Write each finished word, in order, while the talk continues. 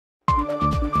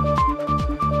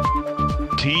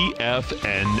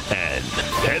TFNN.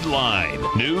 Headline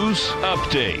News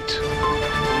Update.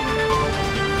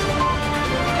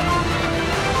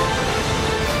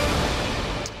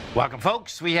 Welcome,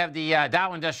 folks. We have the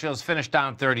Dow Industrials finished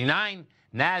down 39.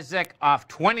 NASDAQ off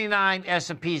 29.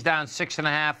 S&P's down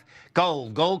 6.5.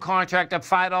 Gold contract up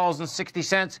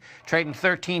 $5.60, trading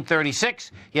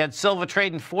 $13.36. You had silver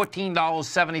trading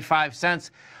 $14.75.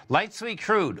 Light sweet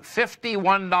crude,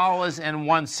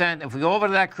 $51.01. If we go over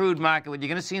to that crude market, what you're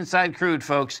going to see inside crude,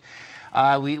 folks,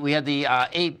 we had the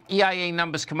EIA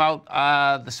numbers come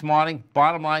out this morning.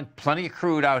 Bottom line, plenty of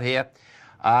crude out here.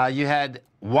 You had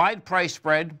wide price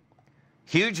spread,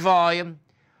 huge volume.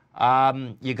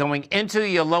 You're going into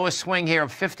your lowest swing here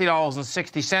of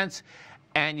 $50.60,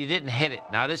 and you didn't hit it.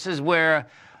 Now, this is where,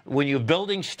 when you're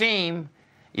building steam,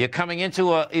 you're coming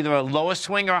into either a lower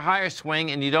swing or a higher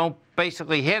swing, and you don't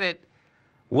basically hit it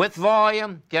with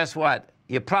volume. Guess what?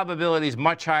 Your probability is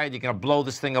much higher. You're going to blow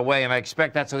this thing away, and I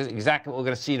expect that's exactly what we're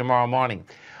going to see tomorrow morning.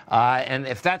 And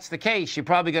if that's the case, you're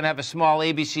probably going to have a small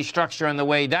ABC structure on the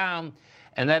way down.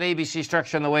 And that ABC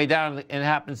structure on the way down, it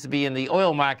happens to be in the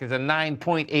oil market, the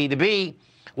 9-point A to B,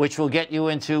 which will get you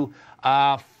into,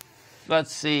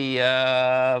 let's see,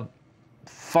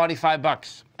 45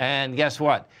 bucks. And guess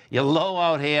what? Your low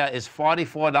out here is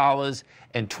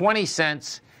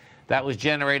 $44.20. That was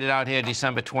generated out here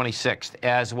December 26th,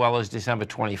 as well as December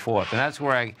 24th. And that's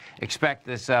where I expect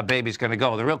this baby's going to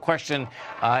go. The real question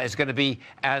is going to be,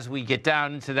 as we get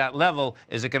down into that level,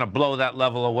 is it going to blow that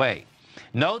level away?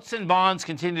 Notes and bonds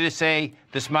continue to say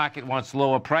this market wants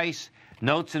lower price.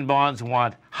 Notes and bonds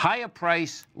want higher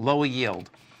price, lower yield.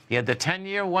 You had the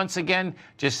 10-year once again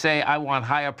just say, I want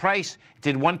higher price. It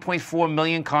did 1.4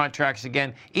 million contracts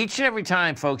again. Each and every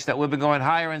time, folks, that we've been going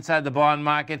higher inside the bond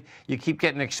market, you keep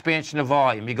getting expansion of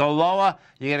volume. You go lower,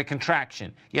 you get a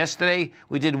contraction. Yesterday,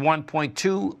 we did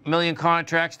 1.2 million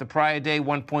contracts. The prior day,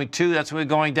 1.2. That's where we're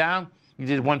going down. You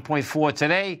did 1.4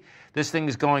 today. This thing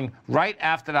is going right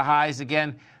after the highs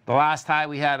again. The last high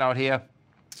we had out here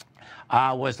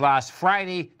was last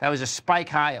Friday. That was a spike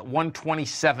high at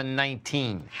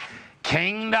 127.19.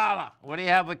 King dollar. What do you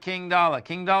have with King dollar?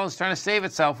 King dollar is trying to save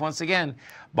itself once again.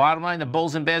 Bottom line, the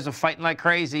bulls and bears are fighting like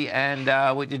crazy. And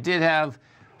what you did have,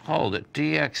 hold it,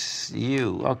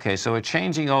 DXU. Okay, so we're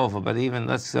changing over, but even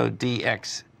let's go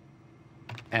DXM9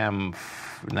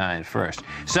 first.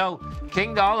 So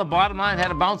King dollar, bottom line,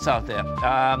 had a bounce out there.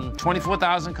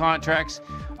 24,000 contracts.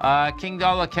 King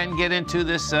dollar can get into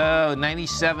this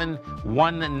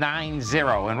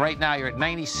 97.190, and right now you're at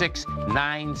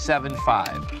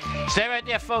 96.975. Stay right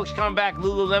there, folks. Coming back,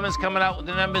 Lululemon's coming out with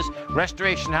the numbers.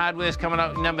 Restoration Hardware's coming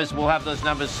out with numbers. We'll have those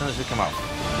numbers as soon as we come out.